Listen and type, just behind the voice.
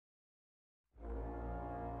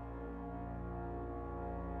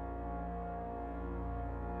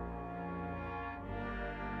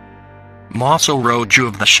Masoroju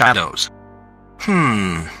of the Shadows.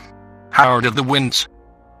 How are the winds?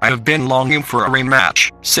 I have been longing for a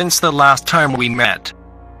rematch since the last time we met.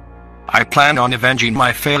 I plan on avenging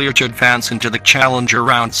my failure to advance into the challenger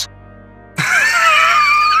rounds.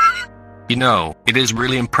 You know, it is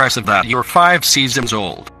really impressive that you're 5 seasons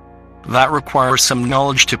old. That requires some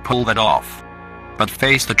knowledge to pull that off. But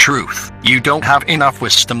face the truth, you don't have enough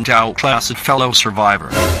wisdom to outclass a fellow survivor.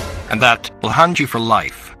 And that will hunt you for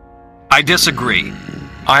life. I disagree.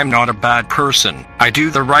 I'm not a bad person, I do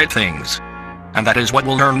the right things. And that is what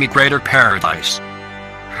will earn me greater paradise.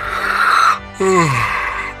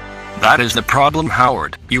 That is the problem,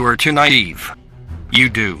 Howard. You are too naive. You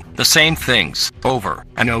do the same things over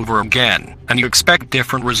and over again, and you expect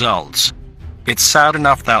different results. It's sad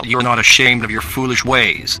enough that you're not ashamed of your foolish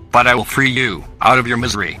ways, but I will free you out of your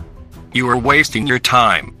misery. You are wasting your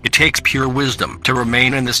time. It takes pure wisdom to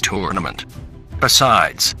remain in this tournament.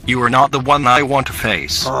 Besides, you are not the one I want to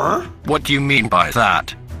face. Huh? What do you mean by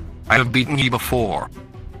that? I have beaten you before.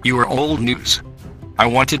 You are old news. I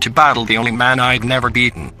wanted to battle the only man I'd never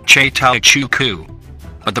beaten, K.O.T.G.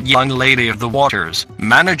 But the young lady of the waters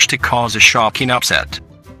managed to cause a shocking upset.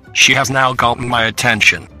 She has now gotten my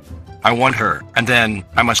attention. I want her, and then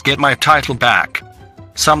I must get my title back.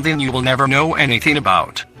 Something you will never know anything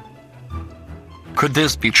about. Could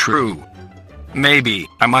this be true? Maybe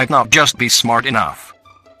I might not just be smart enough.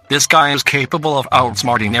 This guy is capable of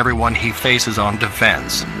outsmarting everyone he faces on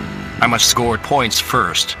defense. I must score points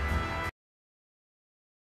first.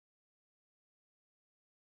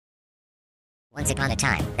 Once upon a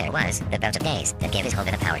time, there was the Belt of Days that gave his holder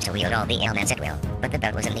the power to wield all the ailments at will. But the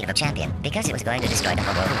belt was in need of a champion, because it was going to destroy the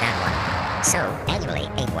whole world in battle one. So, annually,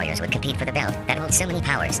 8 warriors would compete for the belt that holds so many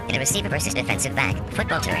powers in a receiver versus defensive back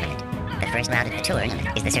football tournament. The first round of the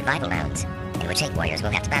tournament is the survival rounds, in which 8 warriors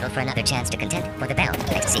will have to battle for another chance to contend for the belt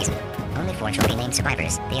next season. Only 4 shall be named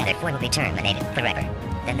survivors, the other 4 will be terminated forever.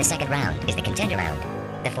 Then the second round is the contender round.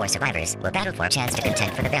 The 4 survivors will battle for a chance to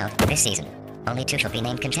contend for the belt this season. Only 2 shall be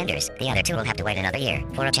named contenders, the other 2 will have to wait another year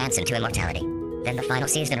for a chance into immortality. Then the final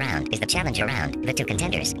season round is the challenger round. The 2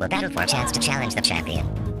 contenders will battle for a chance to challenge the champion.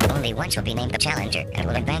 Only 1 shall be named the challenger and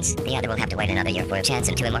will advance, the other will have to wait another year for a chance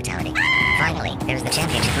into immortality. Finally, there is the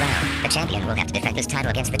championship round. The champion will have to defend his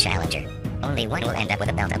title against the challenger. Only 1 will end up with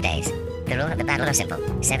a belt of days. The rule of the battle are simple.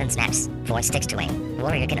 7 snaps, 4 sticks to aim.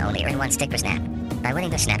 Warrior can only earn 1 stick per snap, by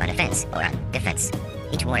winning the snap on offense or on defense.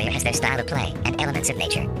 Each warrior has their style of play and elements of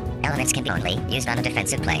nature. Elements can be only used on a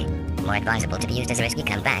defensive play, more advisable to be used as a risky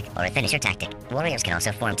comeback or a finisher tactic. Warriors can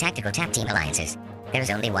also form tactical tap team alliances. There is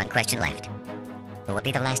only 1 question left. Who will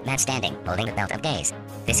be the last man standing, holding the Belt of Days?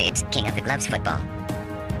 This is King of the Gloves football.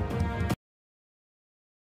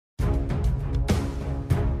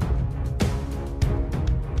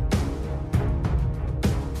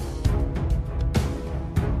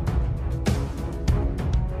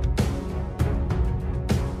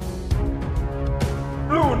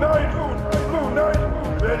 Blue Knight,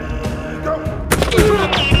 ready, go!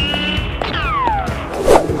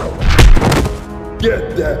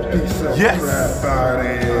 Get that piece of crap out of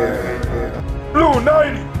here!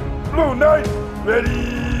 Blue Knight,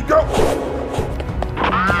 ready, go!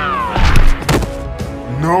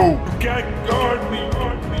 No! You can't guard me!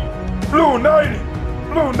 Blue Knight,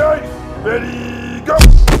 ready, go!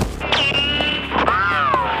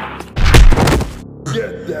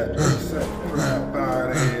 Get that piece of crap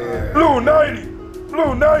out of here! Blue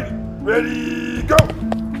Knight, ready, go!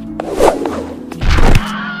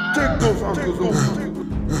 Take those uncles over!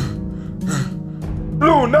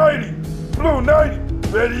 Blue Knight,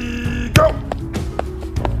 ready, go!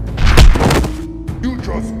 You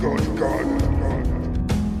just got guarded.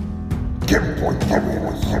 Give point,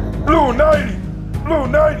 Blue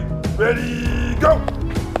Knight, ready, go!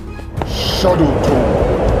 Shadow Tone.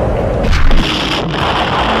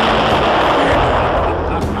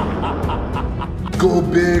 Go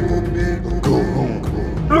big,